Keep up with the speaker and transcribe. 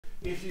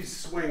if you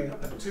swing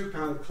a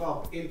 2-pound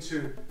club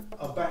into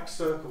a back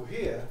circle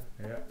here,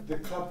 the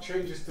club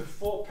changes to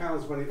 4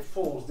 pounds when it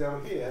falls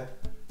down here,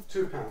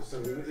 2 pounds. So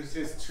this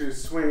is to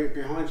swing it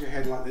behind your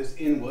head like this,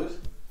 inward,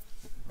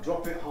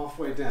 drop it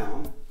halfway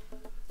down,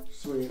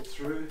 swing it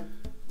through.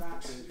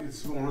 That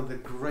is one of the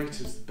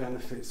greatest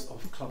benefits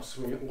of club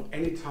swinging, or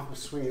any type of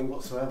swinging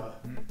whatsoever.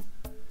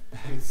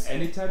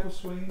 Any type of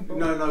swinging?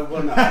 No,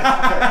 well, no.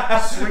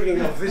 Okay.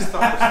 Swinging of this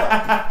type of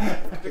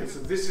stuff. Okay, so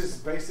this is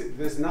basic.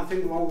 There's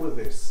nothing wrong with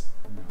this.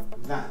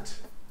 That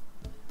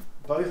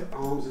both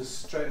arms as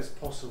straight as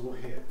possible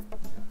here.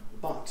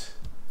 But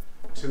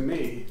to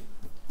me,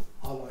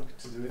 I like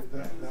to do it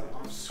that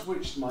I've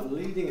switched my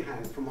leading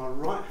hand from my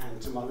right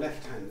hand to my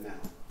left hand now.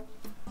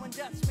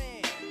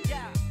 Dutchman,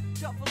 yeah,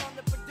 shuffle on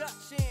the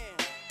production.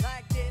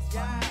 Like this,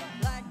 yeah,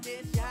 like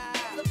this, yeah.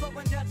 The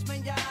flowing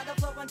Dutchman, yeah,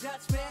 the flowing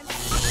Dutchman.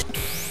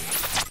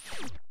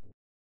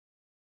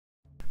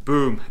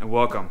 Boom, and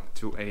welcome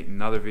to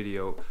another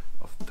video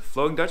of the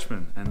Flowing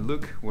Dutchman. And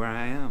look where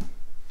I am.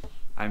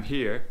 I'm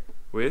here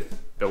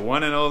with the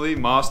one and only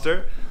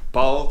master,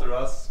 Paul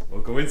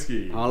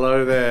Wolkowinski.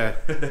 Hello there.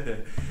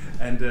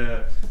 And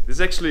this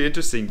is actually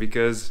interesting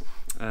because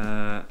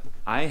I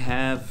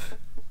have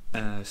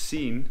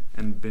seen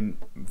and been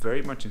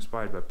very much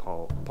inspired by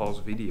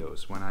Paul's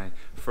videos when I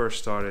first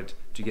started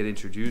to get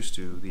introduced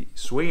to the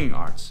swinging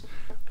arts.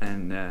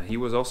 And he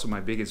was also my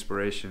big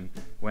inspiration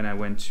when I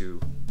went to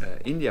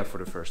India for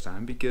the first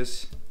time,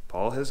 because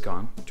Paul has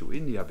gone to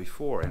India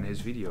before and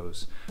his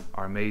videos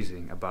are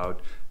amazing about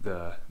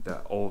the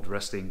old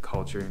wrestling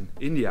culture in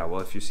India.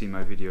 Well, if you've seen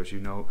my videos, you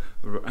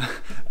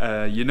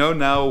know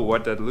now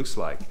what that looks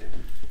like.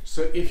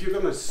 So if you're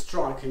going to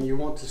strike and you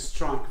want to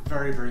strike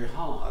very, very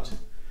hard,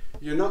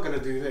 you're not going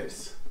to do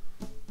this.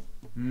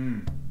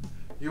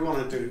 You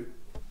want to do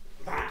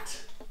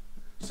that.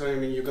 So I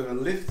mean, you're going to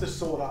lift the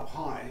sword up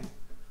high.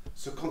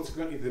 So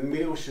consequently, the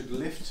meal should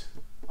lift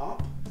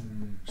up,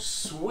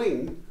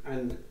 swing,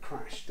 and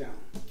crash down.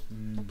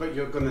 But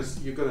you're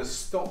gonna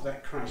stop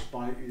that crash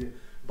by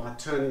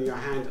turning your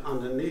hand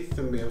underneath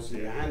the meal, so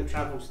your hand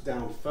travels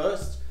down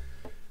first.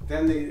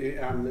 Then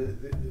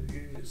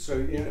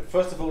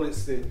first of all,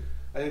 it's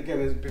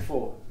again as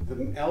before,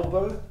 the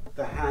elbow,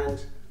 the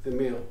hand, the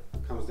meal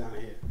comes down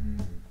here.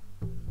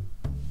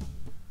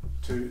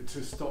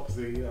 To stop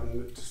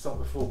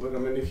the fall. But I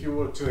mean, if you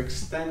were to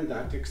extend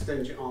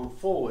your arm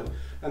forward,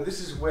 and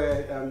this is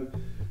where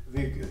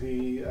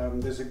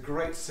there's a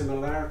great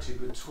similarity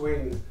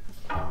between,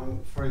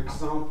 for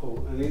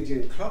example, an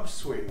Indian club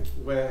swing,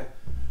 where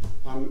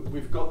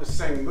we've got the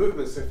same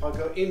movement. So if I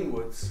go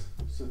inwards,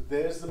 so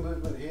there's the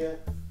movement here,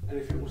 and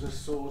if it was a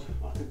sword,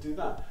 I could do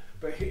that.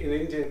 But in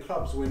Indian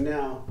clubs, we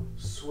now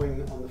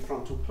swing on the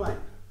frontal plane,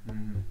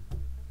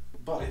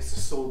 but it's a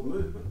sword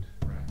movement.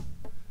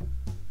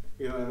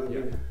 You know what I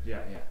mean?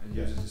 Yeah. It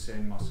uses the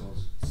same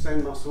muscles.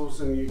 Same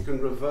muscles, and you can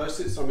reverse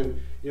it. So I mean,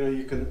 you know,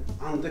 you can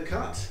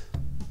undercut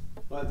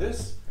like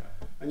this,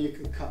 and you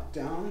can cut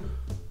down,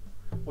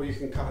 or you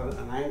can cut at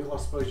an angle. I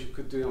suppose you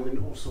could do. I mean,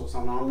 all sorts.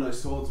 I mean, I'm no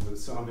swordsman,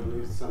 so I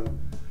mean,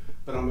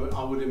 but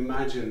I would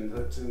imagine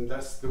that, and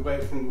that's the way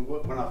from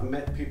when I've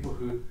met people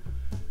who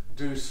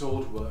do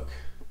sword work.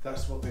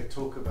 That's what they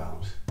talk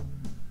about.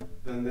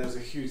 Then there's a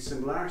huge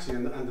similarity,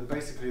 and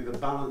basically the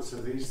balance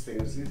of these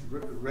things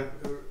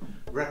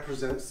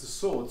represents the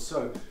sword.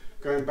 So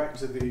going back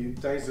to the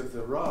days of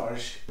the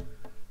Raj,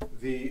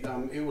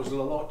 it was a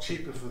lot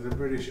cheaper for the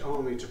British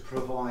Army to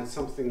provide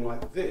something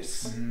like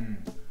this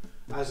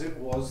as it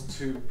was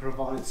to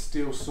provide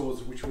steel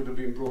swords, which would have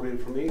been brought in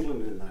from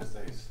England in those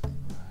days.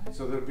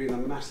 So there had been a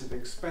massive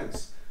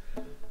expense.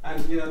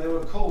 And you know, they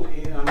were called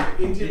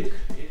Indian.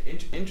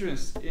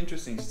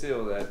 Interesting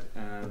still that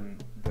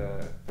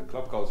the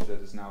club culture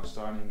that is now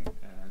starting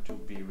to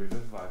be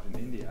revived in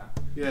India.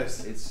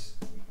 Yes. It's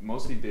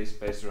mostly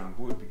based around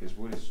wood, because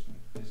wood is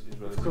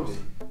relatively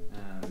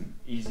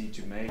easy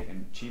to make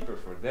and cheaper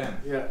for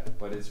them. Yeah.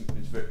 But it's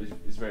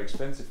very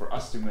expensive for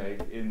us to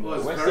make in the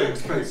Western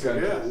countries. Yeah,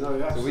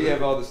 no, absolutely. So we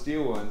have all the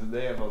steel ones and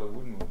they have all the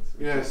wooden ones.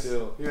 Which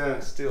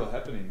is still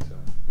happening. So.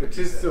 It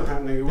is still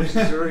happening, which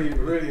is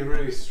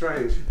really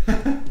strange.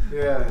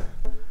 Yeah.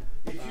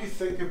 If you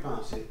think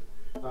about it,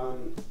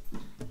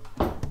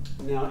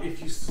 now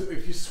if you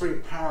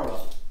swing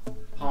parallel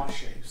heart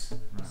shapes,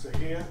 so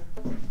here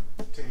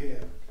to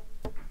here,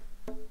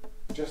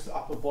 just the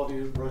upper body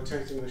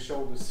rotating the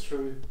shoulders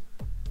through,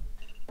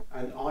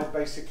 and I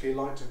basically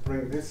like to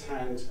bring this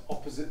hand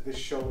opposite this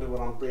shoulder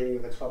when I'm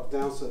bringing the club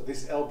down, so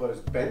this elbow is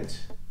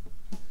bent,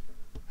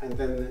 and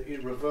then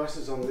it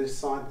reverses on this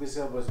side. This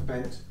elbow is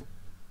bent,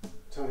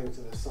 turning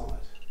to the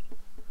side.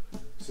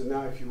 So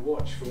now if you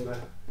watch from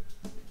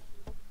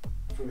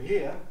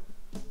here,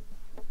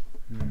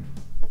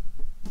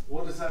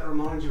 what does that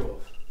remind you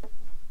of?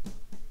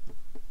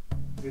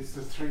 It's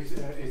the three.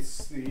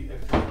 If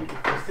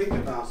you think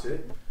about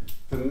it,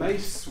 the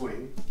mace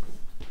swing.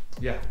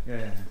 Yeah.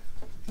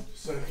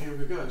 So here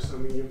we go. So I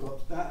mean, you've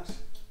got that.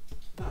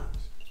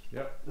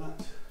 Yep.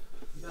 That.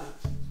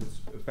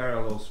 So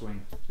parallel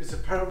swing. It's a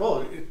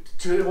parallel.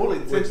 To all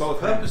intents and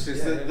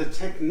purposes, Yeah, the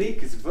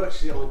technique is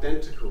virtually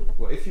identical.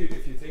 Well, if you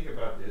think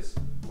about this,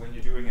 when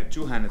you're doing a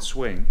two-handed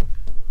swing,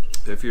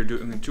 if you're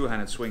doing a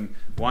two-handed swing,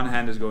 one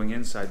hand is going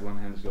inside, one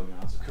hand is going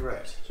outside.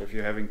 Correct. So if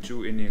you're having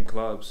two Indian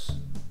clubs,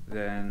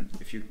 then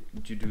if you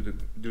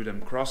do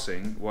them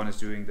crossing, one is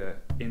doing the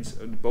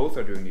both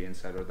are doing the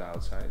inside or the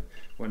outside.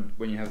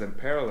 When you have them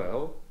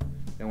parallel,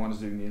 then one is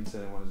doing the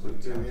inside and one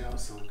is doing the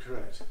outside.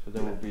 Correct. So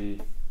that will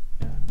be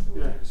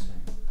the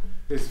same.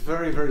 It's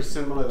very, very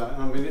similar. That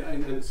I mean,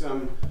 and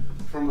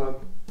from a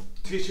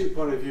teaching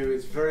point of view,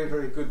 it's very,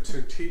 very good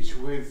to teach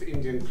with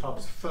Indian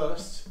clubs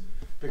first,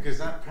 because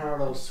that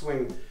parallel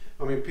swing.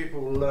 I mean,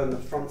 people will learn the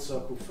front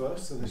circle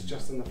first, so that's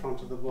just in the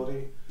front of the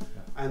body,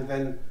 and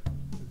then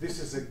this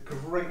is a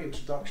great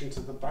introduction to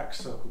the back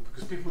circle,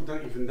 because people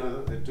don't even know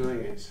that they're doing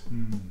it.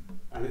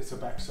 And it's a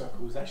back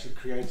circle. It's actually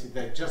created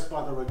there just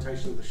by the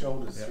rotation of the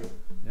shoulders.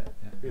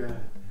 Yeah.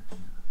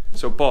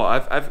 So Paul,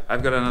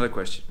 I've got another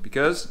question,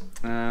 because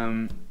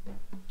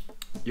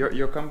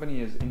your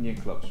company is Indian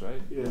Clubs,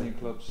 right? Yeah. Indian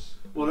Clubs.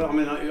 Well, I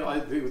mean,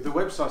 the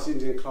website's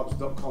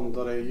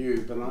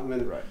indianclubs.com.au, but I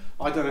mean,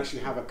 I don't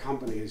actually have a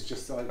company. It's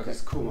just I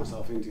just call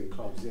myself Indian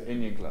Clubs. Yeah.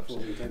 Indian Clubs.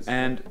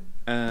 And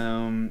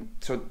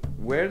so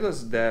where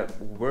does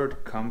that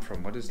word come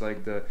from? What is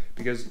like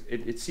because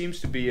it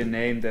seems to be a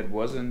name that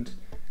wasn't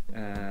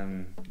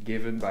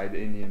given by the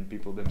Indian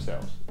people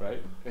themselves,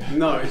 right?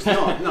 No, it's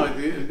not. No,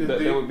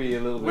 that would be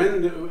a little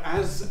bit.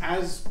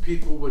 As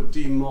people were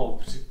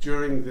demobbed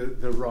during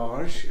the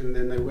Raj, and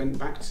then they went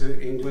back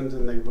to England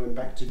and they went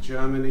back to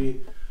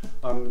Germany,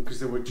 because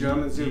there were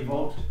Germans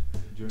involved.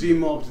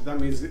 Demobbed. That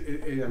means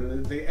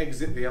they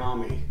exit the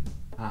army.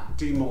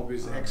 Demob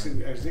is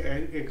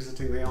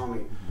exiting the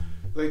army.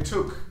 They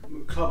took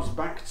clubs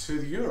back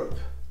to Europe.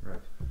 Right.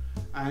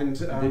 And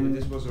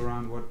this was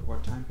around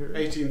what time period?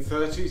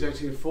 1830s,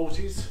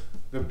 1840s.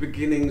 The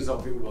beginnings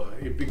of it were.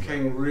 It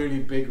became really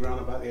big around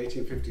about the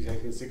 1850s,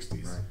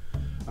 1860s.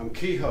 Right.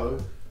 Kehoe,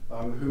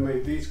 who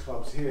made these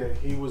clubs here,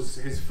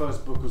 his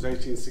first book was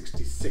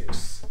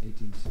 1866.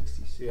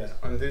 1866. Yeah,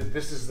 and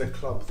this is the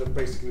club,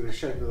 basically the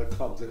shape of the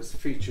club that is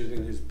featured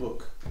in his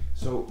book.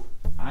 So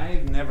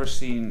I've never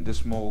seen the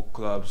small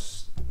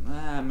clubs,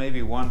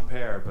 maybe one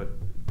pair, but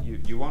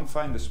you won't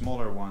find the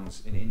smaller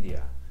ones in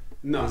India.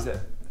 No. Is that,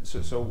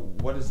 so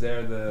what is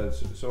there?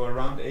 So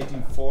around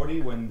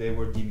 1840, when they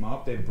were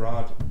demobbed, they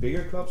brought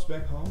bigger clubs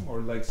back home,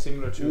 or like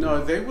similar to?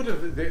 No, they would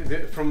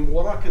have. From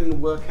what I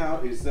can work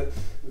out is that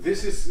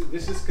this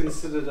is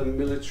considered a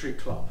military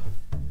club.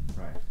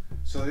 Right.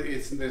 So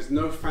there's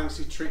no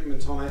fancy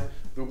treatment on it.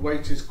 The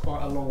weight is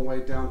quite a long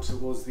way down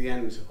towards the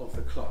end of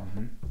the club.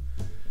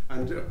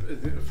 And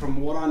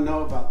from what I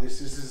know about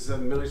this is a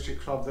military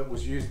club that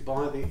was used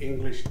by the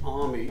English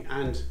Army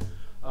and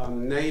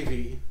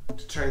Navy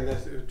to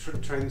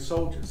train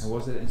soldiers. And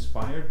was it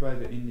inspired by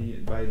the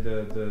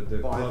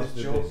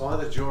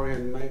Jori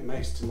and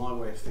Mace, to my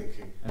way of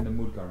thinking? And the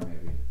Mudgar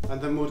maybe.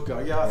 And the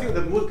Mudgar, yeah, I think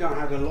the Mudgar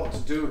had a lot to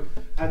do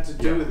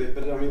with it.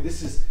 But I mean,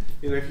 this is,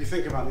 if you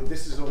think about it,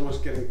 this is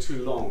almost getting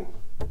too long.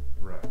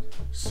 Right.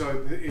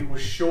 So it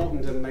was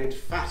shortened and made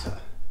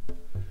fatter.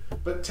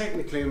 But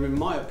technically, in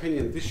my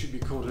opinion, this should be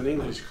called an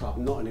English club,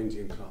 not an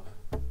Indian club.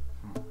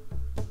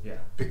 Yeah.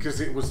 Because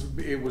it was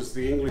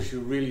the English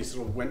who really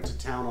sort of went to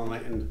town on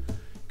it and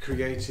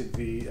created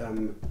the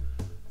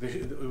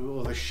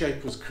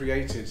shape was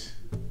created,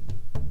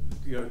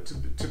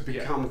 to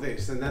become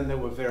this, and then there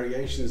were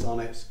variations on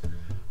it.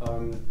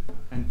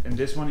 And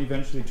this one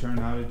eventually turned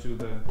out into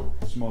the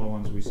smaller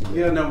ones we see.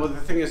 Yeah, no, well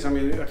the thing is,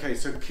 okay,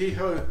 so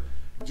Kehoe,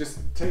 just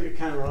take your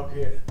camera up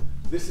here.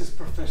 This is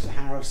Professor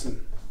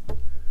Harrison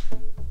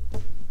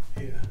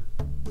here,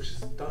 which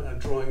is a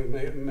drawing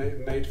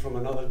made from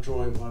another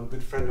drawing by a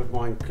good friend of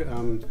mine,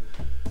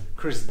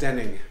 Chris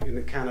Denning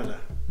in Canada.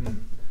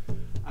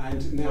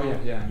 And now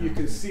you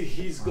can see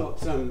he's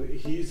got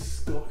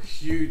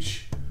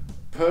huge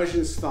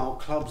Persian style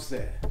clubs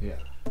there. Yeah.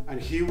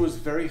 And he was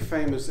very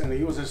famous, and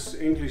he was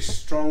an English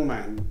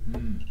strongman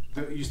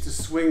that used to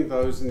swing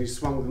those, and he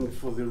swung them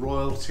for the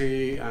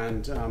royalty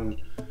and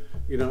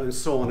and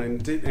so on,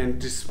 and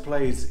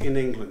displays in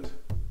England.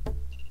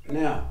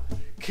 Now,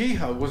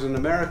 Kehoe was an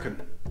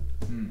American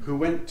who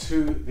went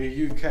to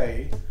the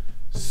UK,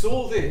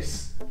 saw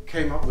this,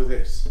 came up with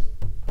this.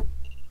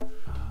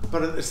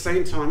 But at the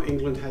same time,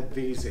 England had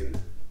these in.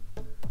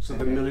 So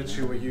the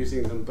military were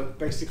using them, but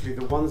basically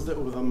the ones that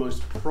were the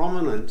most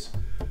prominent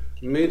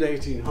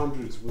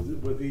mid-1800s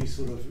were these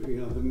sort of,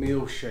 the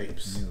meal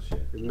shapes.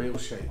 Meal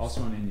shapes.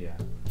 Also in India.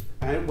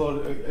 And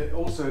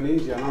also in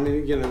India. I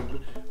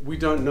mean, we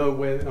don't know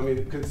where.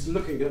 Because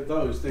looking at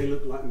those, they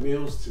look like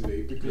meals to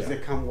me because they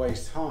come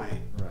waist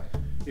high. Right.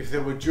 If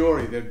there were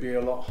jewelry, they'd be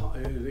a lot.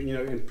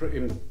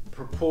 In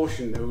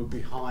proportion, they would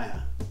be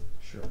higher.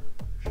 Sure.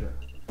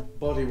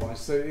 Body-wise,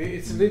 so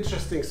it's an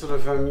interesting sort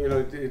of.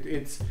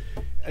 It's.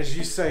 As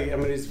you say,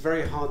 it's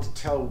very hard to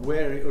tell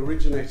where it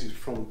originated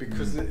from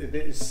because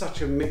it's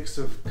such a mix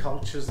of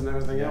cultures and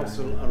everything else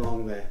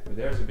along there. But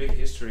there's a big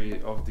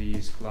history of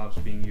these clubs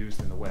being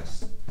used in the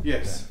West.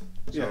 Yes.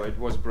 So it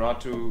was brought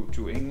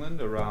to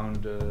England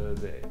around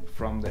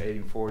from the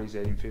 1840s,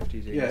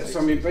 1850s, 1860s. Yeah, so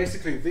I mean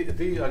basically,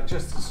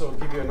 just to sort of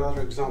give you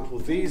another example,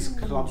 these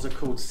clubs are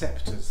called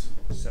scepters.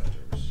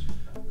 Scepters.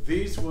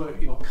 These were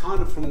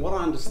kind of, from what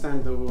I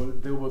understand,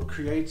 they were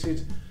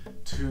created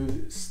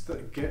to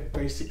get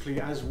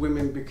basically, as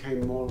women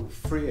became more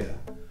freer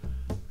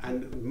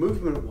and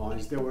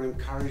movement-wise, they were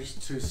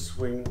encouraged to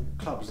swing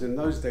clubs. In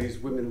those days,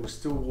 women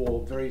still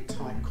wore very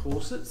tight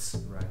corsets.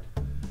 Right.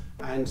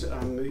 And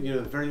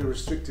very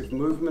restrictive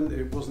movement.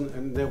 It wasn't,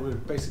 and they were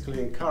basically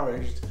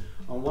encouraged.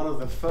 And one of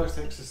the first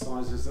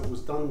exercises that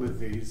was done with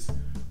these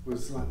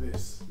was like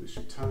this, which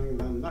you're turning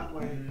them that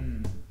way,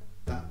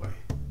 that way,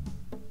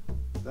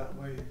 that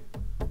way,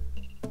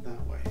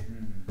 that way.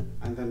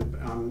 And then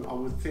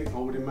I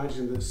would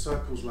imagine that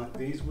circles like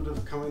these would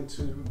have come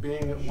into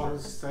being at one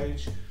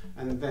stage,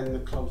 and then the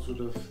clubs would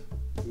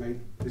have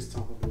made this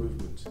type of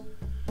movement.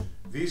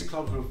 These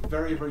clubs were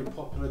very, very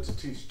popular to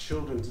teach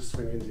children to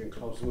swing Indian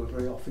clubs, and were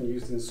very often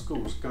used in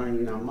schools,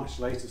 going now much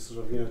later,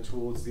 sort of,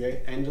 towards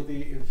the end of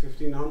the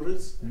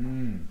 1500s.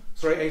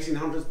 Sorry,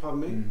 1800s, pardon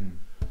me.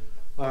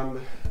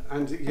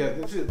 And yeah,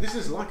 this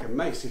is like a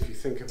mace if you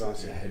think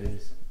about it. Yeah, it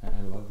is.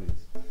 I love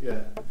these.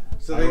 Yeah.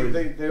 So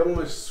they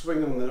almost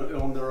swing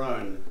on their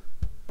own.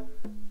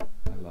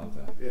 I love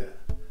that. Yeah.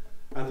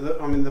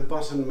 And the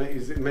button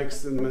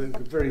makes them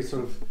very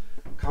sort of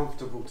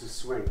comfortable to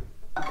swing.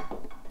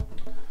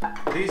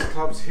 These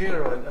clubs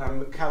here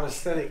are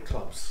calisthenic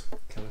clubs.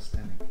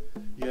 Calisthenic.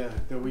 Yeah,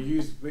 they were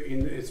used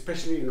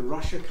especially in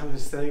Russia.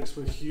 Calisthenics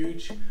were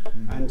huge,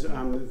 and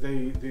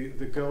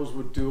the girls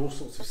would do all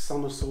sorts of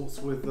somersaults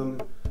with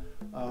them,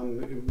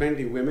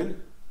 mainly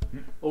women.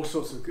 All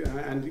sorts of,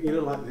 and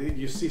like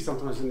you see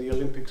sometimes in the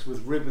Olympics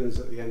with ribbons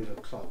at the end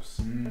of clubs.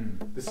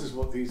 This is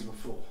what these were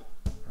for.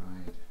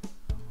 Right.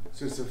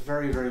 So it's a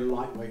very, very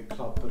lightweight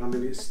club, but I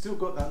mean it's still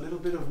got that little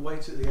bit of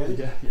weight at the end.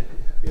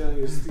 Yeah,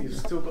 you've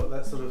still got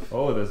that sort of.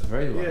 Oh, that's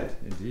very light,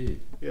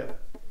 indeed. Yeah,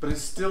 but it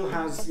still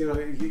has,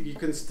 you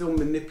can still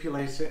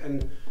manipulate it,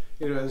 and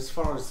as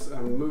far as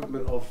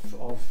movement of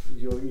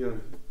your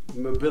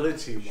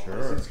mobility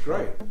wise, it's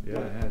great.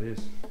 Yeah, it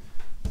is.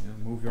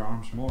 Move your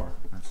arms more.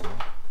 That's it.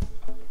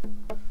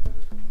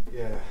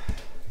 Yeah.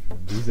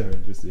 These are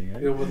interesting, eh?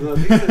 Yeah, well, no,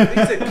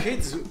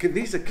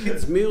 these are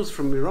kids' meals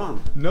from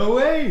Iran. No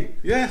way!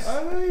 Yes.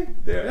 Are they?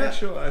 They're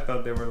actual. I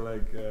thought they were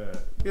like.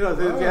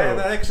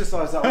 That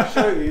exercise that I was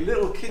showing you.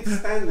 Little kids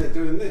stand there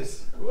doing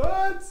this.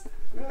 What?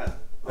 Yeah,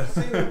 I've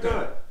seen them do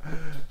it.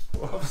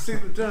 I've seen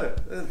them do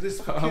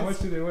it. How much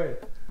do they weigh?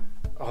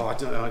 Oh, I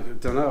don't know.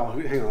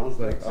 Hang on.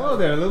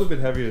 They're a little bit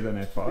heavier than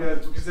I thought. Yeah,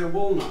 because they're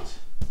walnut.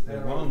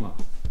 They're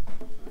walnut.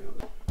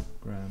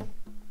 Gram.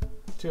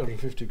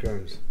 250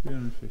 grams.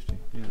 350.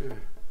 Yeah.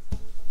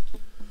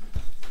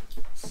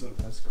 So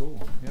that's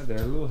cool. Yeah, they're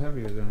a little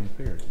heavier than I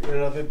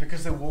figured.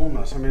 Because they're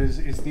walnut. I mean,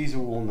 these are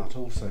walnut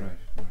also.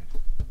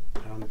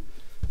 Right.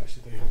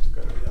 Actually, they have to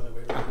go the other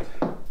way around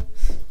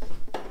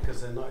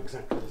because they're not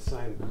exactly the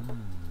same.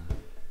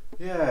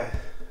 Yeah.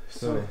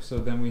 So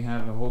then we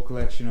have a whole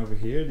collection over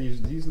here.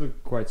 These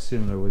look quite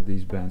similar with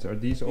these bands. Are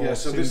these all? Yeah.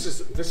 So this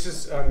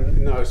is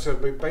no. So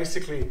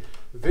basically,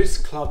 this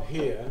club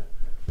here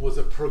was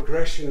a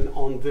progression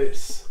on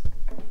this.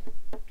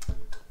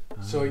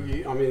 So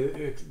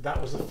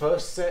that was the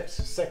first set,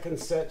 second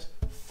set,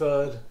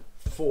 third,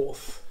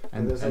 fourth,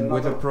 and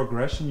with a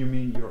progression, you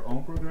mean your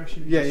own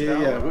progression?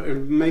 Yeah.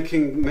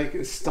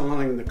 Making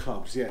styling the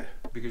clubs, yeah.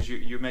 Because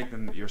you make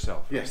them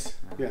yourself. Right? Yes,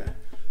 yeah.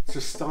 So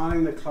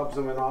styling the clubs,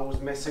 I mean, I was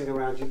messing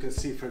around. You can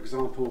see, for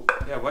example.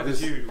 Yeah. Why did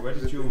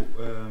you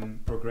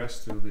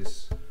progress to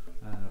this?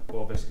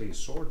 Basically a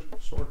sword.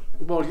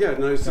 Well, yeah,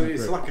 no. So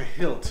it's like a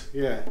hilt,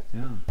 yeah.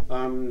 Yeah.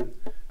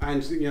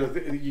 And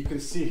you can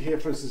see here,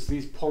 for instance,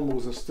 these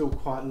pommels are still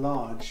quite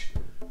large,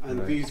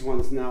 and these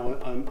ones now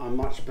are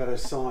much better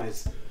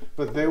size.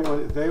 But they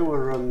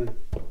were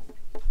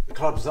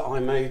clubs that I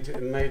made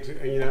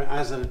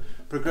as a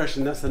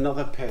progression. That's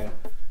another pair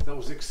that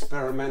was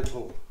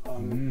experimental.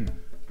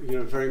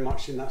 Very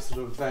much in that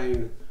sort of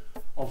vein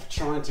of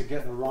trying to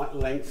get the right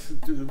length,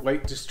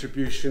 weight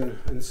distribution,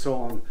 and so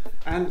on,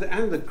 and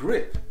the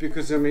grip.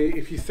 Because I mean,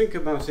 if you think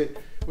about it,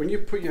 when you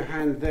put your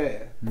hand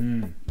there,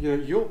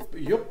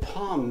 your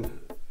palm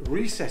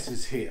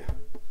recesses here,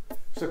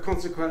 so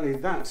consequently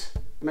that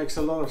makes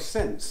a lot of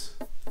sense.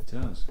 It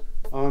does.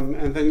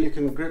 And then you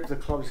can grip the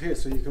clubs here,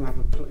 so you can have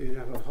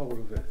a hold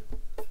of it.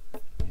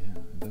 Yeah,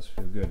 it does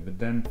feel good. But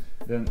then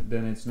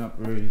it's not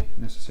really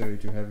necessary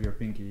to have your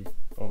pinky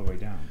all the way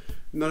down.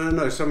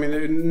 No. So I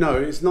mean, no,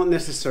 it's not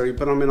necessary.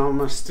 But I mean,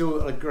 I'm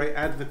still a great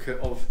advocate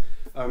of,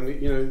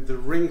 the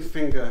ring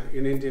finger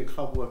in Indian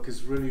club work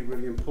is really,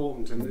 really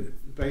important. And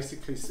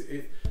basically,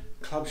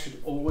 clubs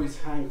should always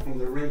hang from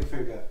the ring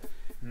finger,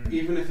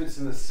 even if it's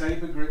in a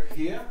saber grip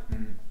here,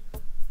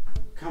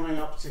 coming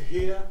up to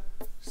here.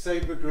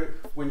 Saber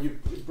grip. When you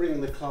bring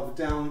the club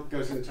down,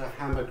 goes into a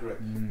hammer grip.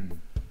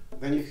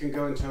 Then you can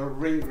go into a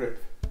ring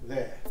grip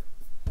there.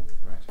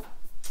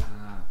 Right.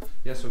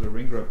 Yeah, so the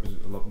ring grip is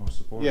a lot more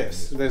support.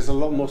 Yes, there's a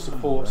lot more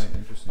support. Right,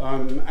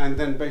 interesting. And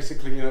then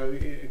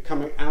basically,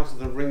 coming out of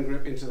the ring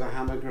grip into the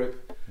hammer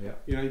grip, Yeah.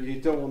 you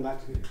don't want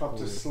that club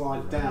to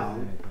slide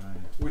down, Right.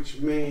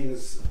 which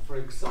means, for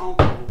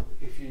example,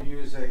 if you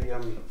use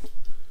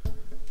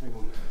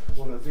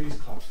one of these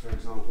clubs, for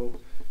example,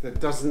 that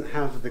doesn't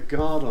have the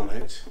guard on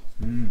it,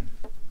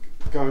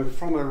 going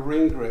from a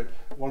ring grip,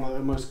 one of the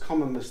most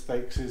common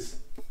mistakes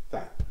is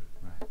that.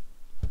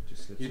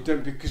 You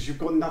don't, because you've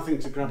got nothing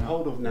to grab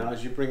hold of now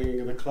as you're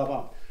bringing the club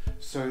up.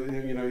 So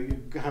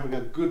having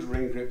a good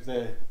ring grip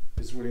there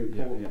is really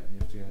important.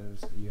 Yeah.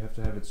 You have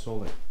to have it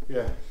solid.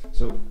 Yeah.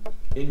 So,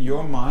 in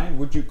your mind,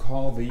 would you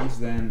call these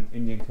then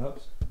Indian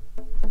clubs?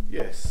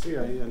 Yes.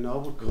 Yeah. No, I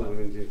would call them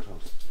Indian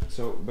clubs.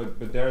 So,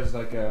 but there's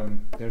like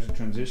there's a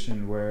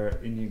transition where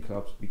Indian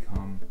clubs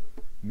become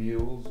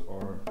mules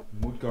or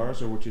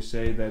mudgars, or would you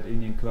say that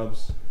Indian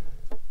clubs,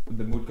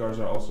 the mudgars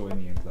are also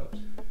Indian clubs?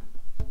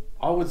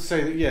 I would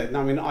say that, yeah.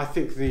 No, I mean, I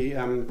think the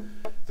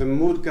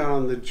mudgar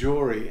and the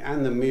jori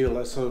and the mule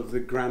are sort of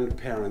the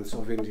grandparents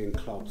of Indian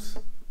clubs,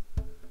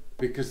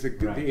 because the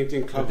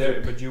Indian clubs.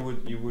 But you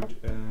would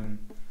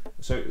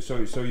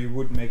so you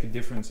would make a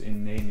difference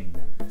in naming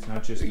them. It's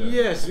not just.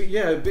 Yes,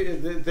 yeah,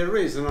 there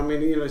is, and I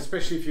mean,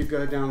 especially if you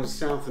go down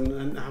south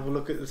and have a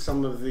look at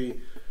some of the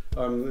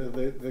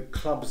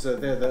clubs that are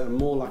there that are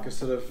more like a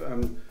sort of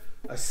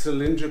a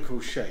cylindrical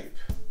shape.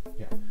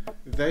 Yeah.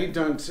 They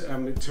don't,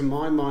 to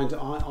my mind,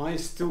 I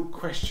still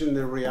question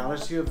the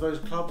reality of those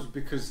clubs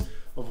because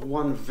of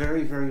one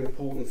very, very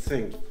important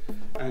thing.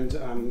 And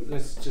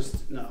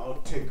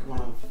I'll take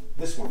one of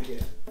this one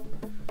here.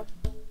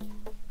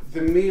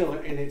 The meal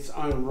in its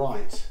own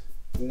right,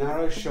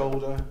 narrow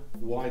shoulder,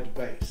 wide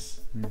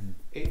base. Mm-hmm.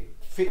 It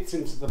fits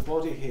into the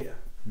body here,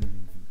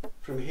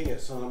 from here.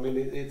 So I mean,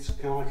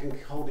 I can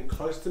hold it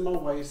close to my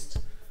waist,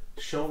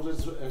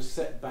 shoulders are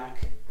set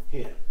back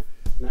here.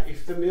 Now,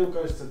 if the meal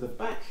goes to the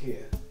back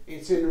here,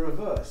 it's in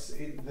reverse.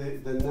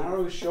 The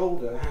narrow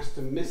shoulder has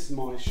to miss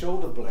my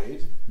shoulder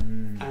blade,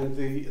 and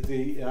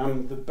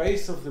the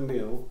base of the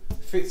meal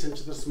fits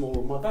into the small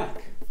of my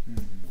back.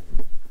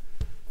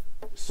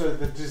 So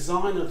the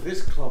design of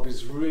this club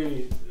is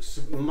really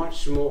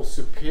much more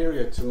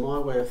superior to my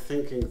way of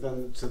thinking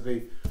than to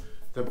the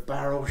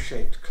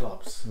barrel-shaped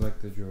clubs.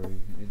 Like the jori,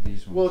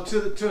 these ones.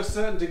 Well, to a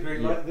certain degree,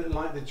 like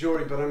the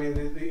jori, but I mean,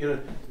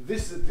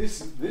 this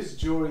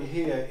jori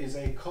here is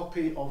a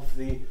copy of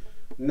the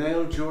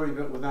nail jori,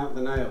 but without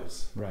the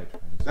nails. Right.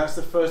 That's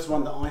the first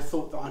one that I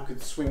thought that I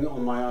could swing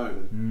on my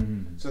own.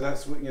 Mm-hmm. So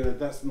that's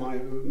that's my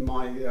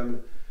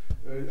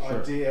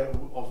idea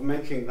of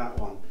making that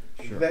one.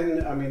 Sure.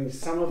 Then I mean,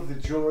 some of the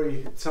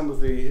jori,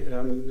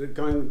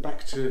 going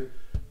back to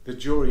the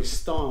jori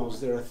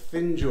styles, there are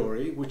thin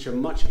jori which are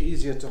much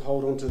easier to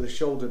hold onto the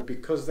shoulder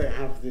because they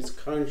have this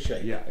cone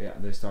shape. Yeah,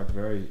 they start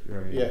very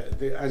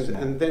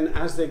and then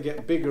as they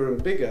get bigger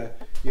and bigger,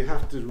 you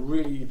have to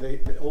really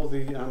all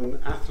the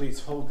athletes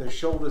hold their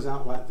shoulders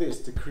out like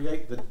this to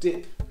create the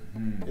dip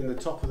in the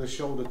top of the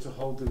shoulder to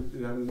hold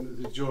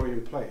the jori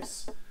in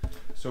place.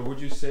 So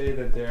would you say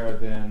that there are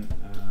then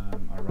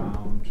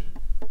around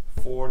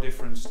 4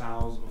 different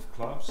styles of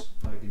clubs?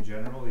 Like in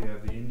general, you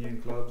have the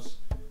Indian clubs,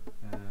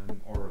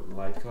 or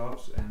light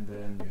clubs, and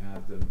then you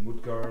have the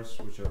mudgars,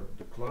 which are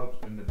the clubs,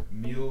 and the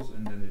mules,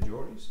 and then the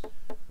joris?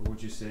 Or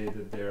would you say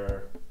that there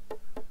are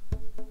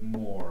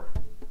more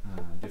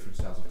different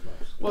styles of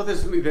clubs? Well,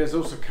 there's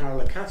also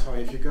Karalakatai.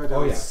 If you go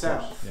down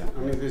south, I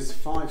mean, there's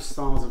 5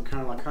 styles of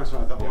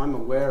Karalakatai that I'm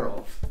aware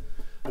of,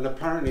 and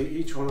apparently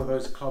each one of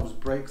those clubs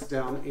breaks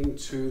down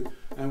into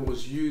and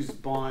was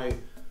used by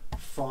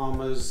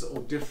farmers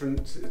or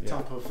different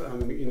type of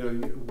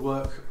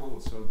work. Cool.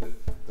 So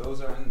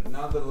those are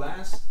now the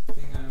last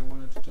thing I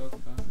wanted to talk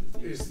about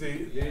is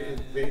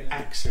the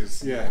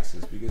axes. Yeah,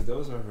 axes, because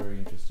those are very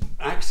interesting.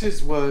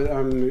 Axes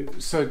were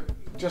so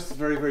just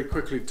very, very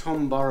quickly.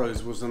 Tom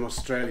Burrows was an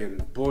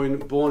Australian,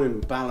 born in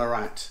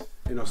Ballarat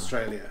in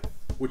Australia,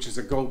 which is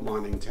a gold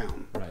mining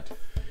town. Right.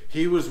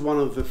 He was one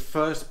of the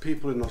first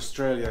people in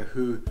Australia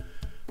who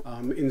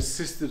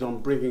insisted on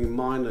bringing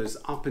miners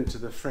up into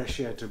the fresh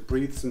air to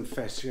breathe some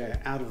fresh air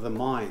out of the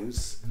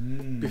mines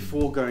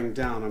before going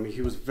down. I mean,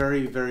 he was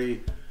very,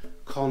 very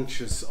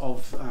conscious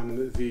of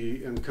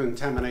the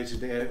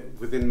contaminated air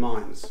within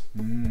mines.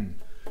 And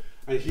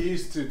he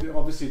used to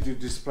obviously do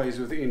displays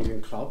with the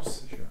Indian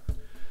clubs. Sure.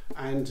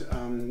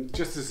 And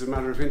just as a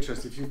matter of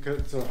interest, if you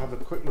could sort of have a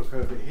quick look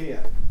over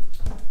here,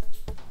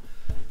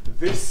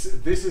 this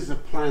is a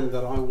plan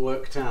that I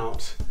worked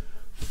out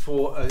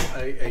for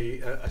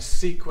a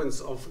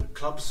sequence of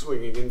club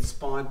swinging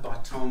inspired by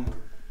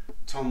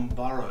Tom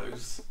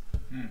Burrows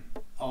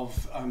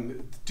of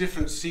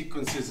different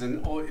sequences,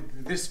 and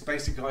this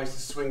basically I used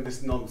to swing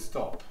this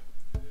non-stop.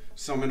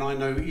 So I mean, I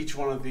know each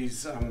one of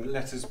these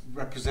letters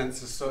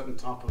represents a certain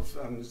type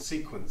of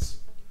sequence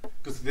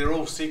because they're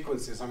all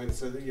sequences. I mean,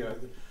 so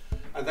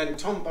and then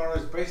Tom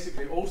Burrows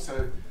basically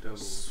also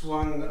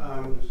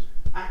swung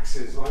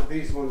axes like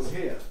these ones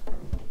here,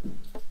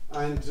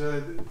 and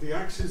the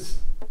axes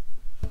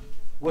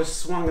was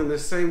swung in the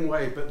same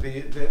way, but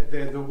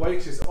the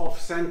weight is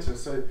off center,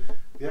 so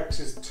the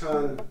axes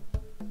turn,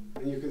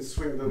 and you can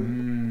swing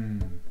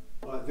them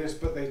like this.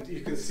 But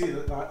you can see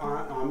that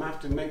I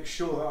have to make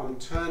sure that I'm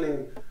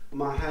turning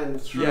my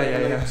hand through.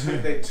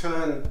 They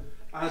turn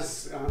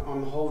as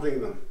I'm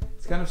holding them.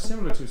 It's kind of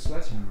similar to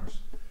sledgehammers.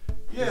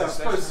 Yeah, I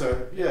suppose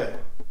so. Yeah.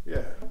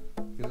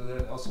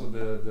 Because also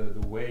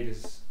the weight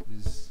is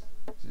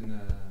in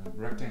a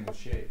rectangle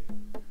shape.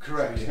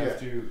 Correct. So you have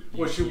to.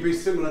 Which would be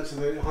similar to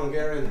the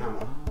Hungarian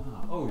hammer.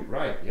 Oh,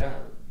 right. Yeah.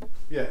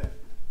 Yeah.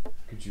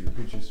 Could you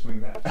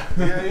swing that?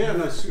 Yeah.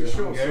 No, sure.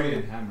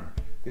 Hungarian hammer.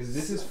 Because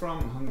this is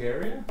from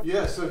Hungary.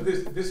 Yeah. So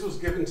this was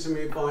given to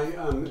me by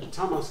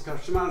Tomasz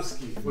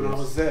Kaczmarski when I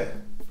was there.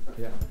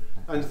 Yeah.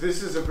 And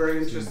this is a very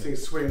interesting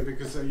swing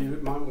because you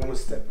might want to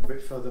step a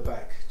bit further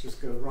back.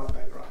 Just go right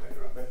back.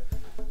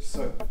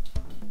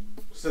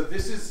 So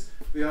this is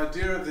the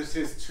idea of this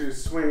is to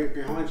swing it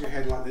behind your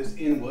head like this,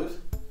 inward,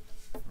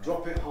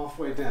 drop it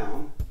halfway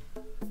down,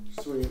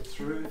 swing it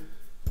through,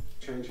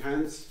 change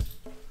hands,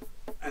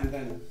 and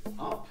then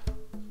up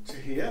to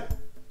here.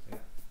 Yeah.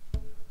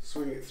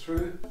 Swing it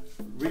through,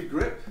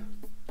 re-grip,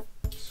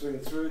 swing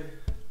through,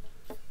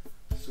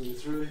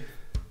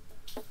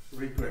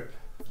 re-grip.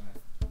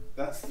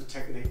 That's the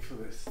technique for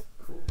this.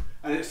 Cool.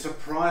 And it's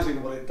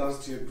surprising what it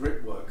does to your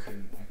grip work. I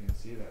can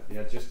see that.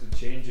 Yeah, just the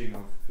changing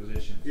of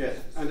positions. Yeah,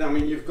 and I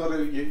mean you've got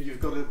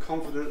to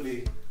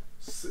confidently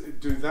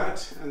do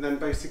that, and then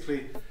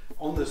basically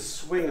on the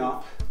swing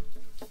up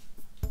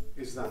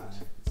is that.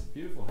 It's a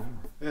beautiful hammer.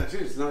 Yeah, it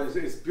is. No,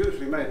 it's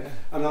beautifully made,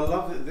 and I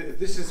love that.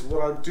 This is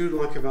what I do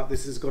like about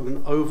this. It's got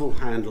an oval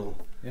handle.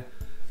 Yeah.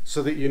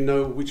 So that you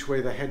know which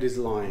way the head is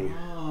lying.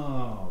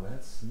 Oh,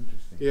 that's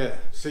interesting. Yeah,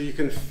 so you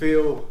can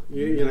feel,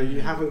 you know,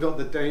 you haven't got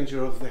the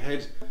danger of the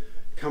head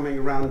coming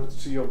around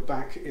to your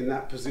back in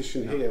that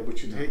position here,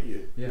 which would hit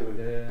you. Yeah,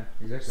 yeah,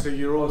 exactly. So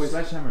you're always.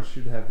 Sledgehammers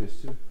should have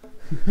this too.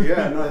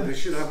 Yeah, no, they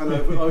should have an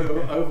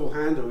oval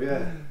handle.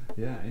 Yeah.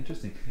 Yeah,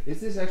 interesting.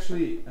 Is this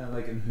actually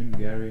like a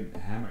Hungarian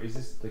hammer? Is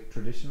this like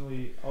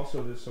traditionally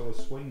also the sort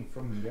of swing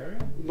from Hungary?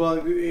 Well,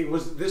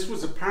 this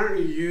was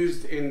apparently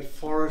used in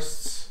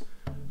forests.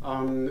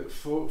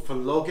 For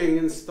logging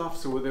and stuff,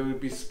 so where they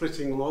would be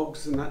splitting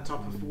logs and that type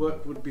of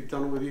work would be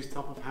done with these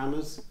type of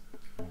hammers.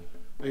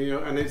 And, you know,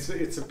 and it's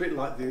a bit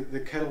like the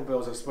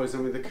kettlebells, I suppose. I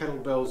mean, the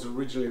kettlebells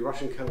originally,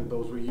 Russian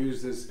kettlebells, were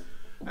used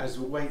as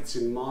weights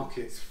in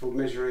markets for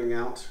measuring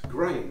out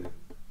grain.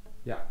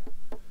 Yeah,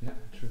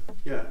 true.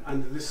 Yeah,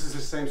 and this is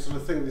the same sort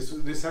of thing.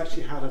 This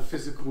actually had a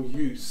physical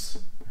use.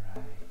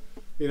 Right.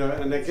 You know,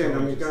 and again, So I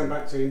mean, going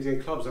back to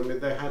Indian clubs, I mean,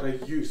 they had a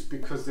use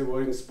because they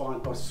were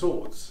inspired by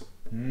swords.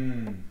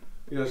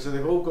 You know, so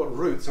they've all got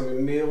roots. I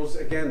mean, meals,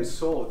 again,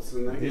 swords,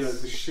 and you know,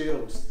 the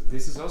shields.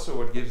 This is also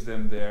what gives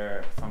them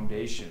their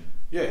foundation.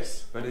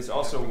 Yes. But it's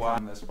also why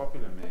I'm less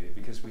popular, maybe,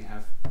 because we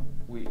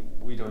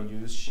don't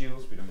use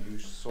shields, we don't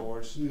use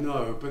swords.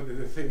 No, but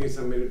the thing is,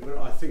 I mean, but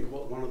I think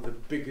one of the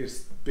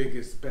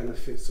biggest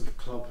benefits of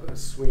club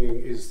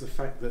swinging is the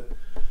fact that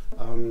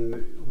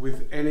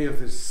with any of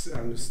this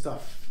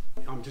stuff,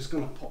 I'm just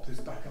going to pop this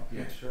back up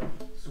here. Yeah, sure.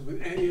 So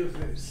with any of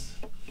this,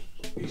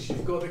 is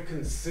you've got to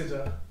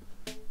consider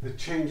the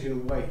change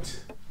in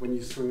weight when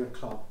you swing a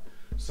club.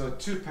 So a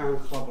 2 pound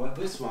club like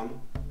this one,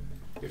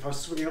 if I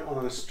swing it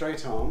on a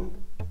straight arm,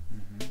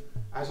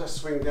 as I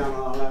swing down,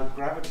 I allow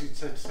gravity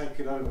to take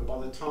it over.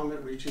 By the time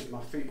it reaches my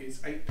feet,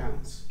 it's 8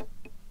 pounds.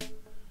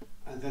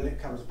 And then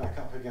it comes back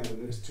up again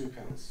and it's 2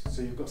 pounds.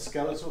 So you've got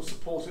skeletal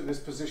support in this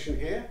position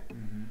here,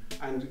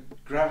 and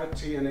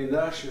gravity and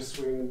inertia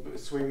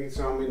swinging.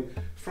 So I mean,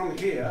 from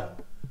here,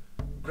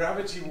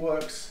 gravity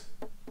works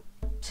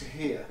to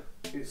here.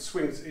 It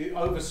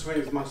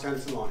overswings my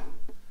center line.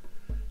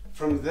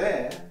 From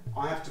there,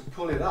 I have to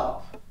pull it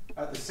up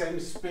at the same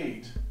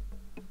speed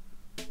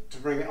to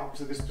bring it up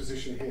to this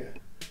position here.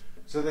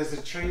 So there's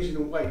a change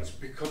in weight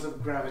because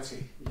of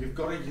gravity. You've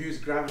got to use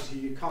gravity.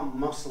 You can't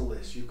muscle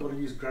this. You've got to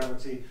use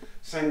gravity.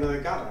 Same with the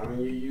gada. I mean,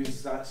 you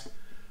use that.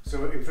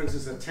 So, for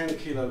instance, a 10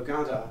 kilo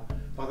gada,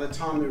 by the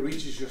time it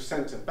reaches your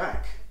center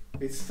back,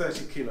 it's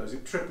 30 kilos.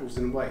 It triples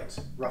in weight,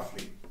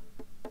 roughly.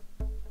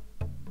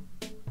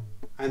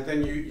 And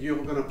then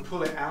you're going to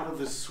pull it out of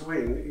the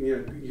swing.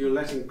 You're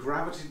letting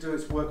gravity do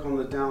its work on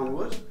the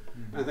downward,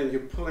 and then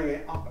you're pulling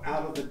it up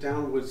out of the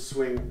downward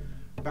swing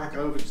back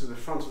over to the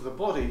front of the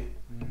body,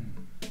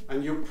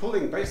 and you're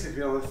pulling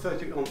basically on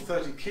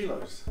 30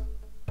 kilos,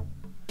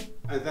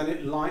 and then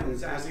it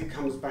lightens as it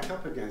comes back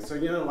up again. So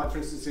you know, like for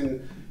instance,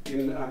 in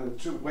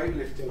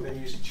weightlifting, they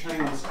use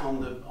chains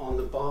on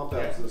the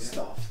barbells and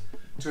stuff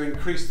to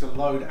increase the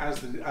load as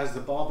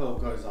the barbell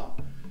goes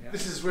up.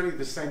 This is really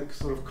the same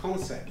sort of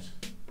concept.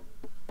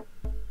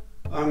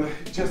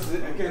 Just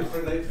again,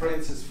 for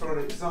instance, for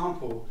an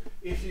example,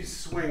 if you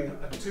swing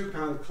a 2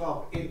 pound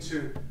club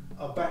into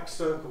a back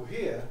circle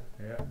here,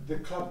 the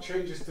club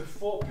changes to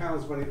 4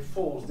 pounds when it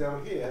falls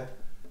down here,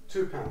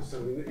 2 pounds. So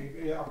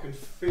I can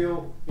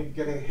feel it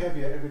getting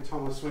heavier every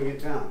time I swing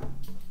it down.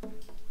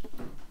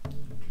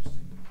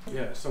 Interesting.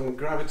 Yeah, so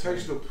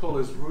gravitational pull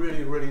is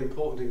really, really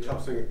important in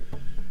club swinging.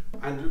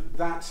 And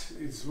that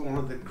is one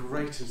of the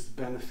greatest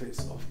benefits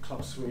of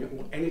club swinging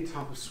or any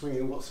type of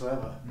swinging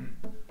whatsoever.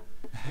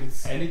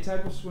 It's any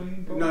type of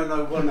swinging? no,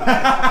 well, no.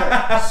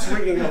 Okay.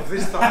 Swinging of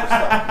this type of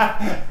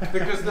stuff.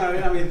 Because no,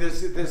 I mean,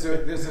 there's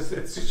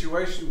a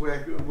situation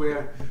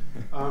where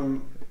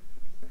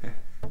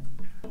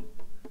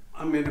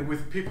I mean,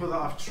 with people that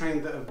I've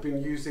trained that have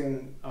been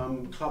using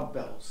club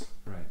bells,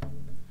 right,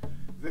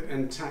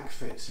 and tack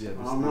fit. Yeah,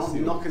 I'm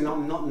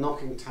not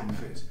knocking tack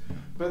fit,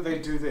 but they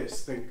do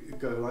this. They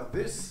go like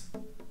this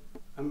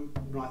and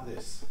like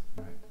this.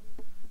 right,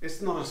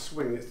 It's not a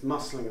swing. It's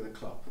muscling of the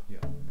club. yeah,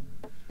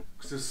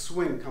 Because the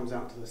swing comes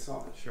out to the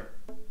side. sure.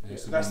 It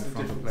has to be That's in the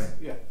front of difference.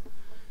 plane. Yeah.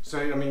 So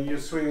I mean, you're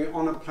swinging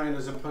on a plane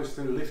as opposed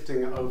to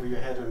lifting it over your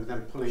head and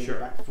then pulling Sure, it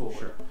back forward.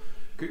 sure.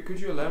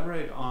 Could you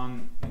elaborate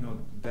on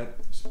that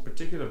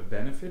particular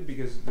benefit?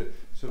 Because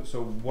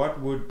so what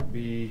would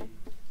be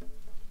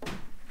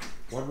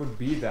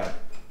that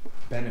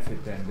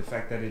benefit then? The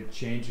fact that it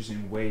changes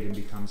in weight and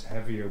becomes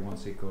heavier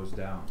once it goes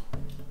down.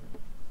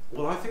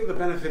 Well, I think the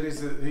benefit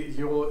is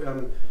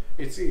that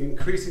it's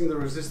increasing the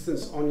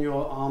resistance on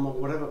your arm or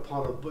whatever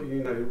part of part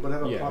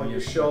of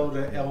your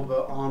shoulder,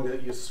 elbow, arm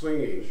that you're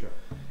swinging. Sure.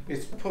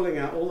 It's pulling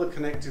out all the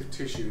connective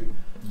tissue,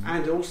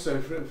 and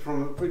also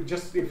from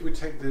just if we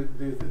take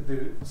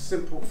the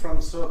simple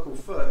front circle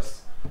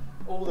first,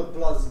 all the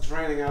blood's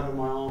draining out of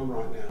my arm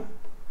right now.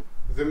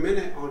 The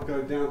minute I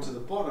go down to the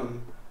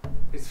bottom,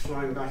 it's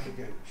flowing back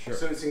again. Sure.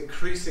 So it's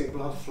increasing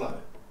blood flow.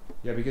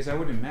 Yeah, because I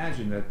would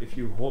imagine that if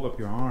you hold up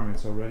your arm,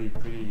 it's already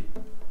pretty.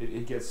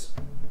 It gets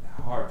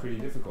hard, pretty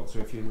difficult. So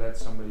if you let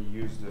somebody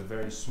use the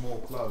very small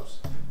clubs,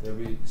 they'll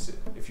be.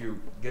 If you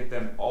get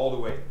them all the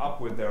way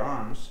up with their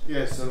arms,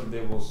 Yes. so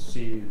they will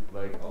see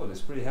like, oh, this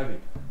is pretty heavy.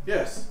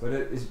 Yes. But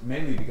it is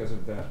mainly because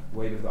of the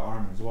weight of the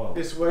arm as well.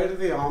 It's weight of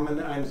the arm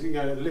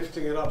and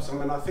lifting it up. So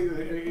I mean, I think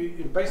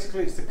that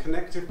basically it's the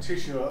connective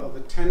tissue of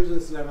the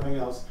tendons and everything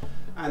else,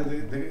 and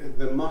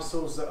the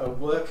muscles that are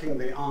working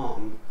the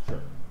arm Sure.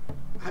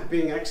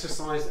 being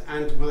exercised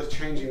and with a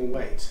changing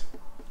weight.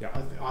 Yeah.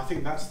 I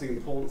think that's the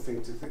important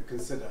thing to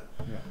consider.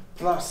 Yeah.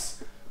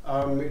 Plus,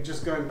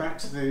 just going back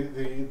to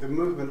the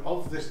movement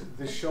of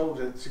the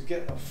shoulder, to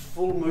get a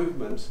full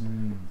movement,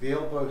 the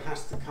elbow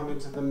has to come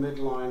into the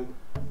midline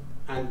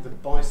and the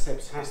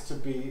biceps has to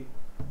be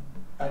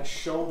at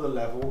shoulder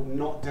level,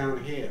 not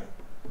down here.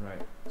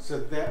 Right. So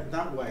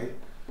that way,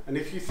 and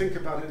if you think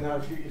about it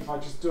now, if I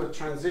just do a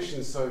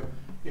transition, so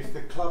if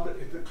the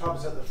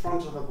club's at the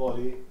front of the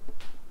body,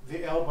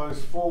 the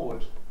elbow's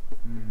forward,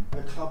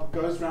 the club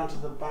goes round to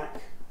the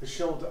back, the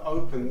shoulder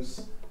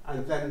opens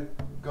and then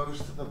goes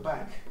to the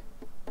back.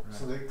 Right.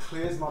 So that it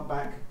clears my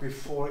back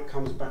before it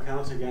comes back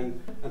out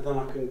again, and then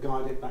I can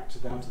guide it back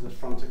down to the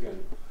front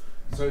again.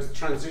 So it's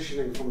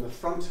transitioning from the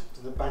front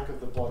to the back of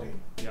the body,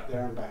 Yeah.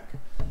 there and back.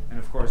 And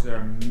of course, there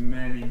are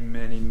many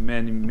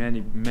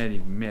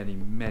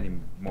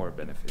more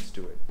benefits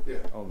to it. Yeah.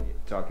 Only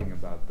talking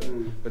about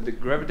but the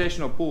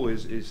gravitational pull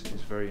is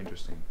very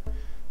interesting,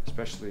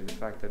 especially the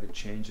fact that it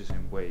changes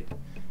in weight,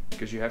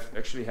 because you have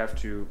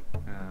to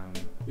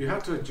You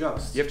have to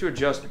adjust. you have to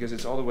adjust because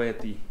it's all the way at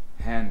the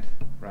hand,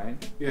 right?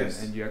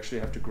 Yes. And you actually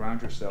have to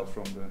ground yourself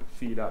from the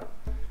feet up.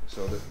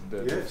 So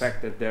the Yes.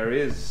 fact that there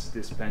is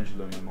this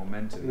pendulum and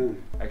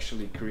momentum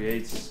actually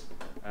creates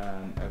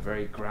a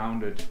very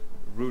grounded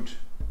root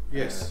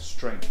Yes.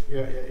 strength,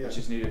 Yeah. which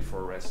is needed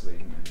for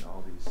wrestling and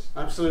all these.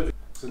 Absolutely.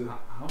 So,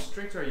 How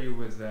strict are you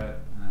with that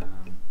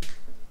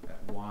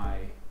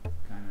Y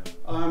kind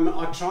of?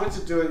 I try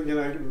to do it,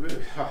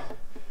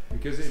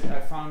 Because I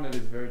found that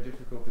it's very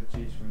difficult to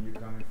teach when you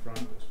come in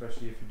front,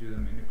 especially if you do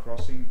them in a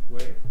crossing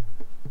way.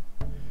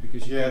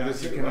 Because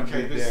you cannot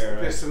be there.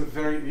 There's some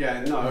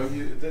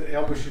the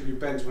elbow should be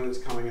bent when it's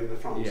coming in the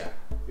front. Yeah.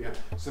 Yeah.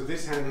 So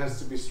this hand has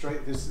to be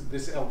straight.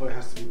 This elbow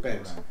has to be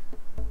bent. Right.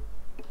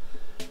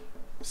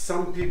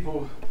 Some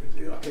people.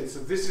 Okay. So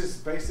this is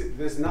basic.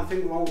 There's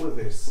nothing wrong with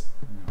this.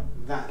 No.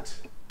 That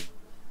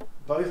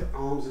both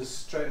arms as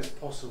straight as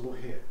possible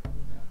here.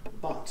 Yeah.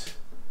 But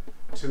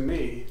to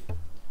me,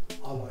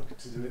 I like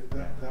to do it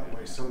that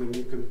way. So I mean,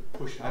 you can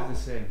push I up. have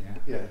the same, yeah.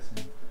 Yeah.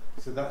 The same.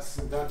 So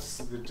that's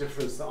the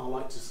difference that I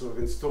like to sort of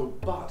install.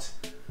 But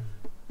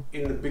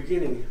in the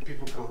beginning,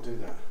 people can't do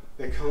that.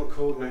 They can't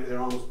coordinate their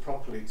arms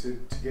properly to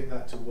get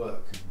that to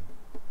work.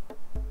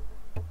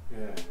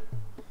 Yeah.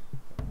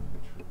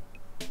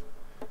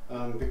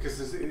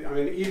 Because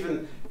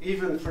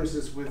even for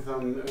instance with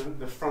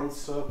the front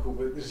circle,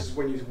 this is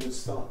when you would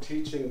start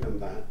teaching them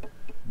that.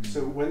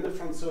 So when the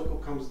front circle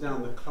comes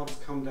down, the clubs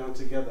come down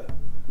together.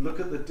 Look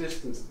at the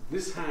distance.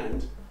 This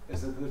hand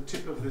is at the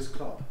tip of this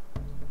club.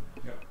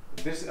 Yep.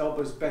 This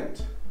elbow's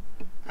bent.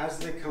 As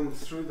they come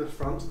through the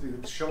front,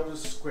 the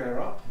shoulders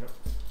square up.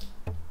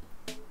 Yep.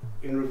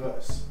 In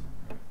reverse.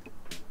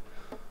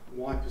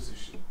 Y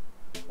position,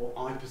 or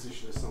I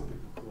position as some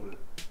people call it.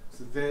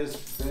 So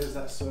there's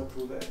that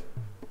circle there.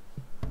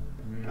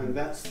 And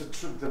that's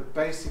the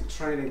basic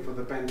training for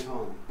the bent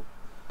arm.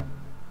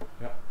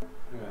 Yep.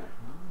 Yeah.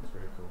 Oh, that's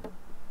very cool.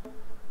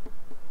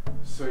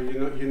 So So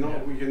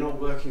you're not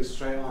working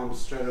straight arms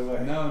straight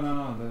away.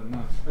 No.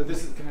 But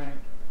this is, Can I?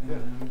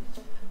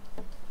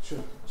 sure.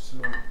 So.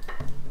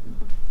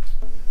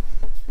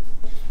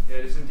 Yeah,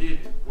 it is indeed.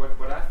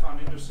 What I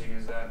found interesting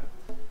is that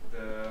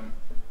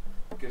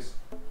because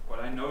what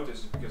I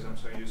noticed, because I'm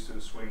so used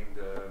to swinging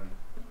the.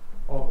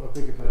 Oh, a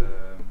bigger pardon.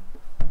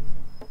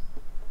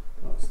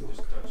 That's not.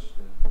 Just touch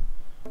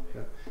the.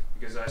 Yeah.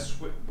 Because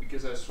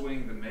I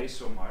swing the mace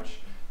so much,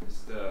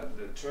 is the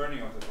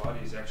turning of the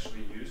body is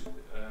actually used.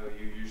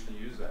 You usually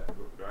use that,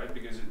 right?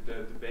 Because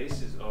the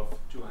basis of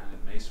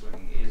two-handed mace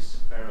swinging is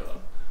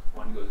parallel.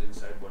 One goes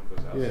inside, one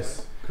goes outside.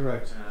 Yes,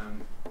 correct.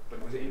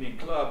 But with Indian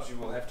clubs, you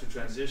will have to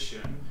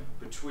transition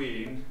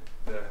between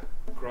the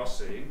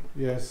crossing.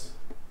 Yes.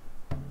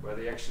 Where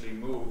they actually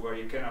move, where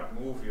you cannot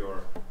move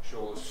your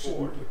shoulders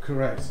forward.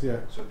 Correct, yeah.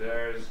 So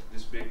there's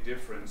this big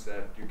difference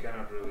that you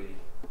cannot really.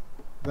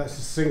 That's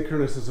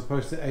synchronous as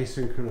opposed to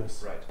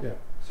asynchronous. Right. Yeah.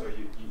 So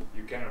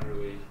you cannot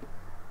really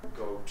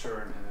go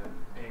turn and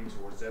then aim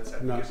towards that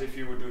side. No. Because if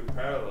you would do it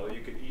parallel,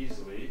 you could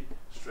easily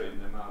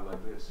straighten them out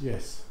like this.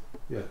 Yes.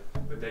 Yeah.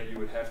 But then you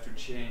would have to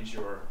change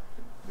your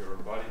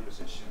body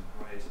position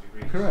 180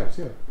 degrees. Correct,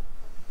 yeah.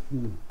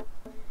 Mm.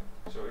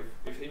 So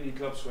if Indian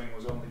club swing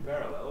was only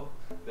parallel,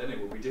 then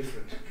it would be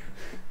different.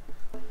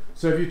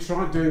 So have you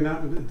tried doing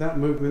that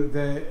movement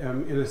there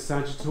in a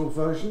sagittal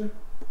version?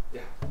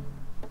 Yeah.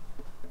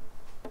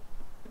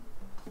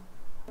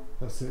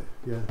 That's it,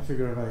 yeah,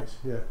 figure of 8,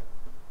 yeah.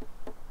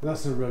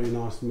 That's a really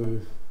nice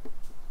move.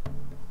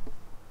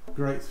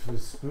 Great for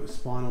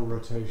spinal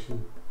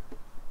rotation.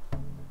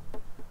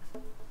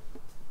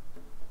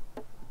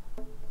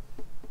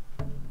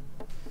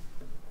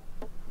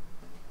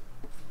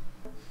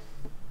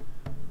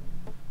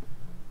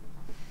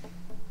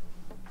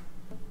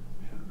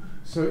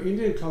 So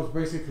Indian clubs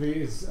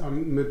basically is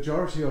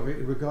majority of it,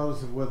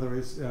 regardless of whether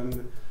it's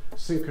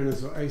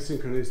synchronous or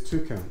asynchronous,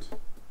 2 count.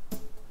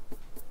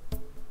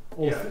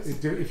 Or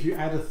if you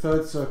add a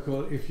third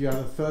circle,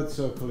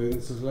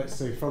 in, so let's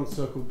say front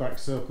circle, back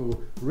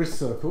circle, wrist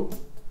circle,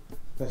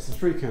 that's a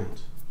 3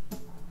 count.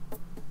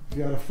 If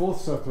you add a 4th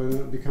circle in,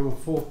 it'll become a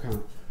 4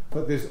 count.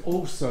 But there's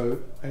also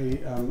a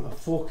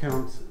 4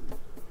 count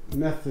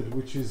method,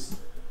 which is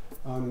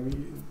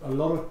a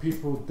lot of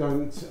people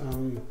don't.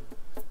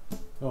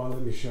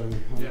 Let me show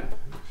you. Yeah.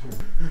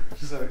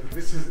 So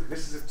this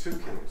is a 2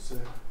 count. So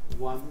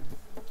 1,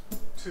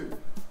 2.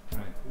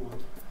 Right.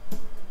 1,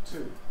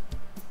 2.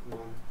 1,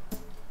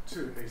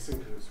 2,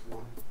 asynchronous,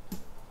 1,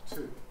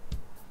 2.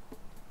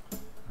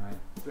 Right.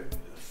 The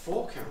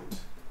 4 count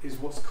is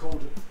what's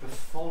called the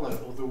follow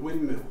or the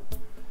windmill.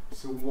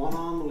 So one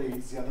arm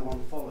leads, the other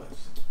one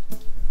follows,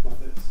 like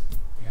this.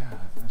 Yeah,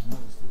 I've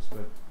noticed this,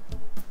 but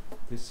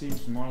this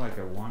seems more like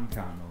a 1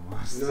 count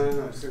almost.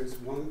 No. So it's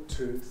 1,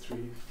 2,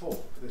 3, 4.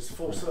 There's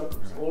 4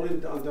 circles, all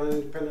done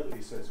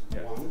independently. So it's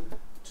 1,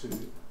 2,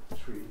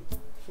 3,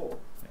 4.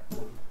 Yeah.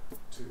 1,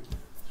 2,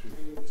 3.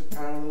 Into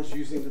parallels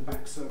using the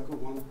back circle.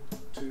 1,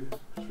 2,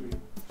 3,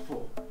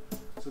 4.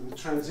 So the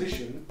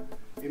transition,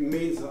 it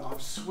means that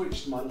I've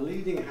switched my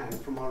leading hand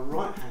from my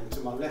right hand to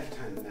my left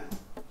hand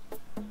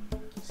now.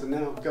 So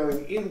now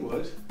going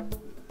inward,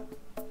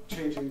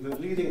 changing the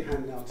leading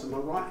hand now to my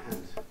right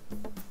hand.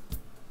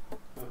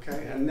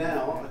 Okay, and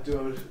now I do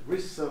a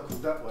wrist circle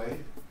that way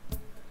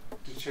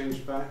to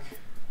change back,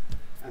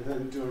 and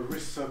then do a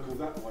wrist circle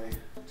that way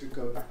to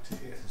go back to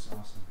here. This is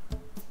awesome.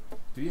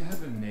 Do you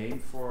have a name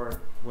for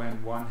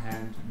when one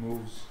hand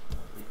moves?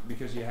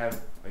 Because you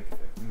have, like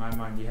in my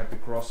mind, you have the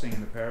crossing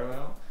and the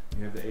parallel,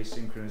 you have the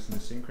asynchronous and the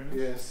synchronous.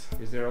 Yes.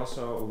 Is there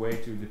also a way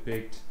to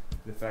depict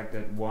the fact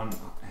that one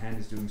hand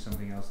is doing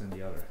something else than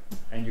the other?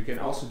 And you can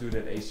also do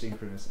that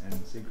asynchronous and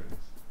synchronous.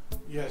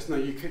 Yes, no,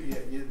 you could,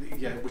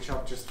 yeah, which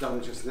I've just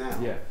done just now.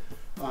 Yeah.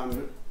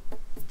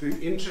 The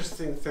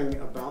interesting thing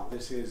about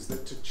this is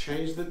that to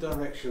change the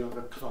direction of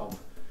a club,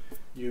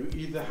 you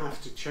either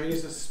have to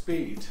change the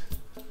speed,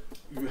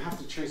 you have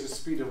to change the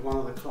speed of one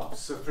of the clubs.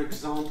 So for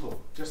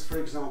example, just for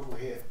example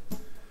here,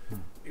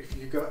 if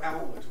you go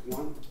outward,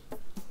 1,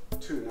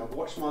 2, now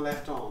watch my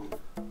left arm,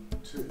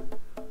 2,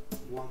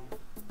 1,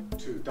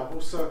 2,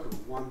 double circle,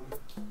 1,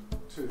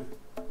 2,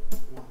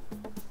 1,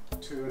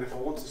 2, and if I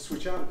want to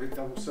switch out of it,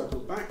 double circle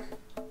back,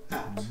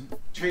 out.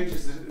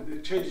 Changes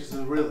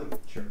the rhythm.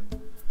 Sure.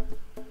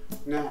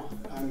 Now,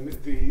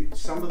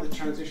 some of the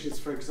transitions,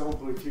 for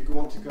example, if you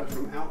want to go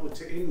from outward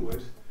to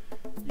inward,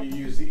 you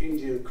use the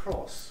Indian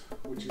cross,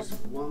 which is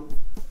 1,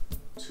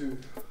 2,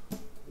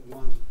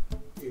 1,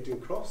 Indian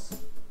cross,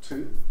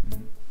 2,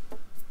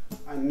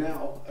 and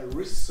now a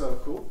wrist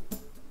circle,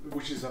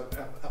 which is a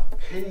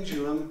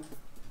pendulum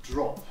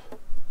drop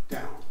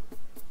down.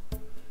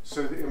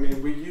 So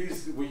we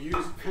use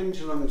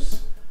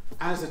pendulums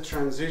as a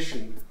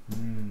transition,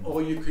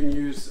 or you can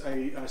use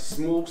a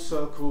small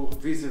circle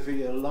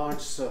vis-a-vis a large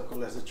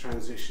circle as a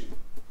transition.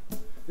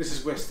 This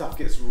is where stuff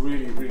gets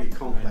really, really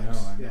complex.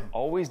 I know. Yeah.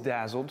 Always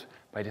dazzled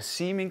by the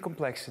seeming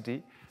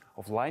complexity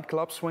of light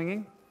club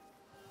swinging?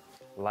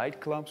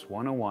 Light Clubs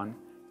 101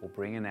 will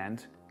bring an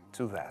end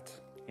to that.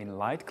 In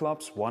Light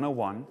Clubs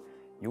 101,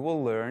 you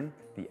will learn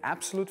the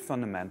absolute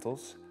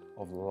fundamentals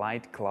of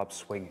light club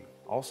swinging,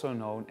 also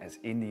known as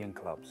Indian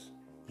clubs.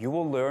 You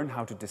will learn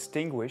how to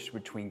distinguish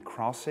between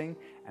crossing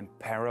and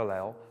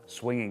parallel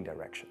swinging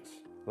directions.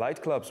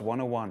 Light Clubs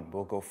 101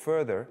 will go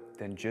further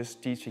than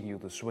just teaching you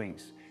the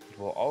swings. It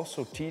will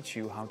also teach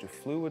you how to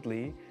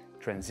fluidly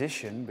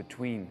transition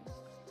between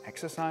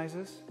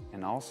exercises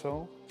and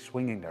also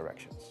swinging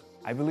directions.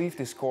 I believe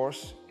this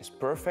course is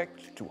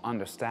perfect to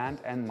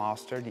understand and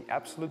master the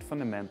absolute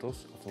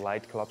fundamentals of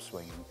light club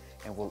swinging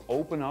and will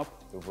open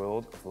up the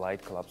world of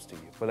light clubs to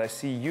you. But I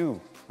see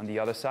you on the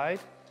other side.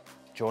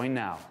 Join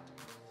now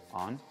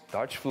on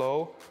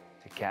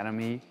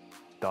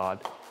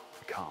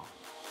DutchFlowAcademy.com.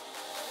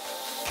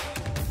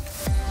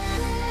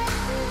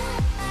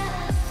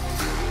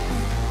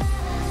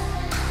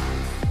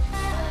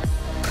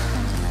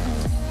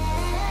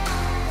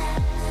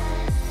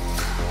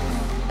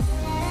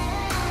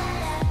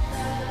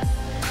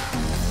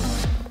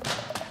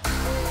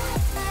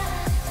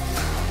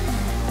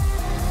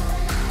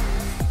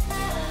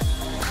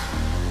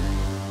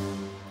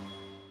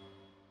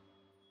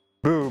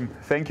 Boom!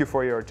 Thank you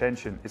for your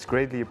attention. It's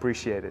greatly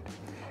appreciated.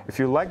 If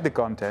you like the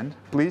content,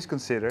 please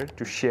consider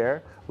to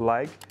share,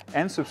 like,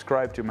 and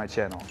subscribe to my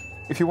channel.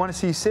 If you want to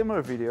see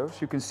similar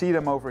videos, you can see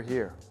them over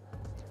here.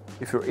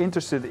 If you're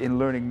interested in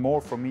learning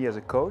more from me as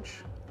a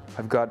coach,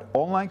 I've got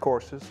online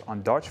courses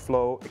on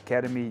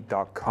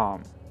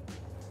DutchFlowAcademy.com.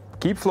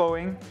 Keep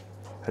flowing.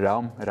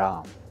 Ram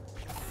Ram.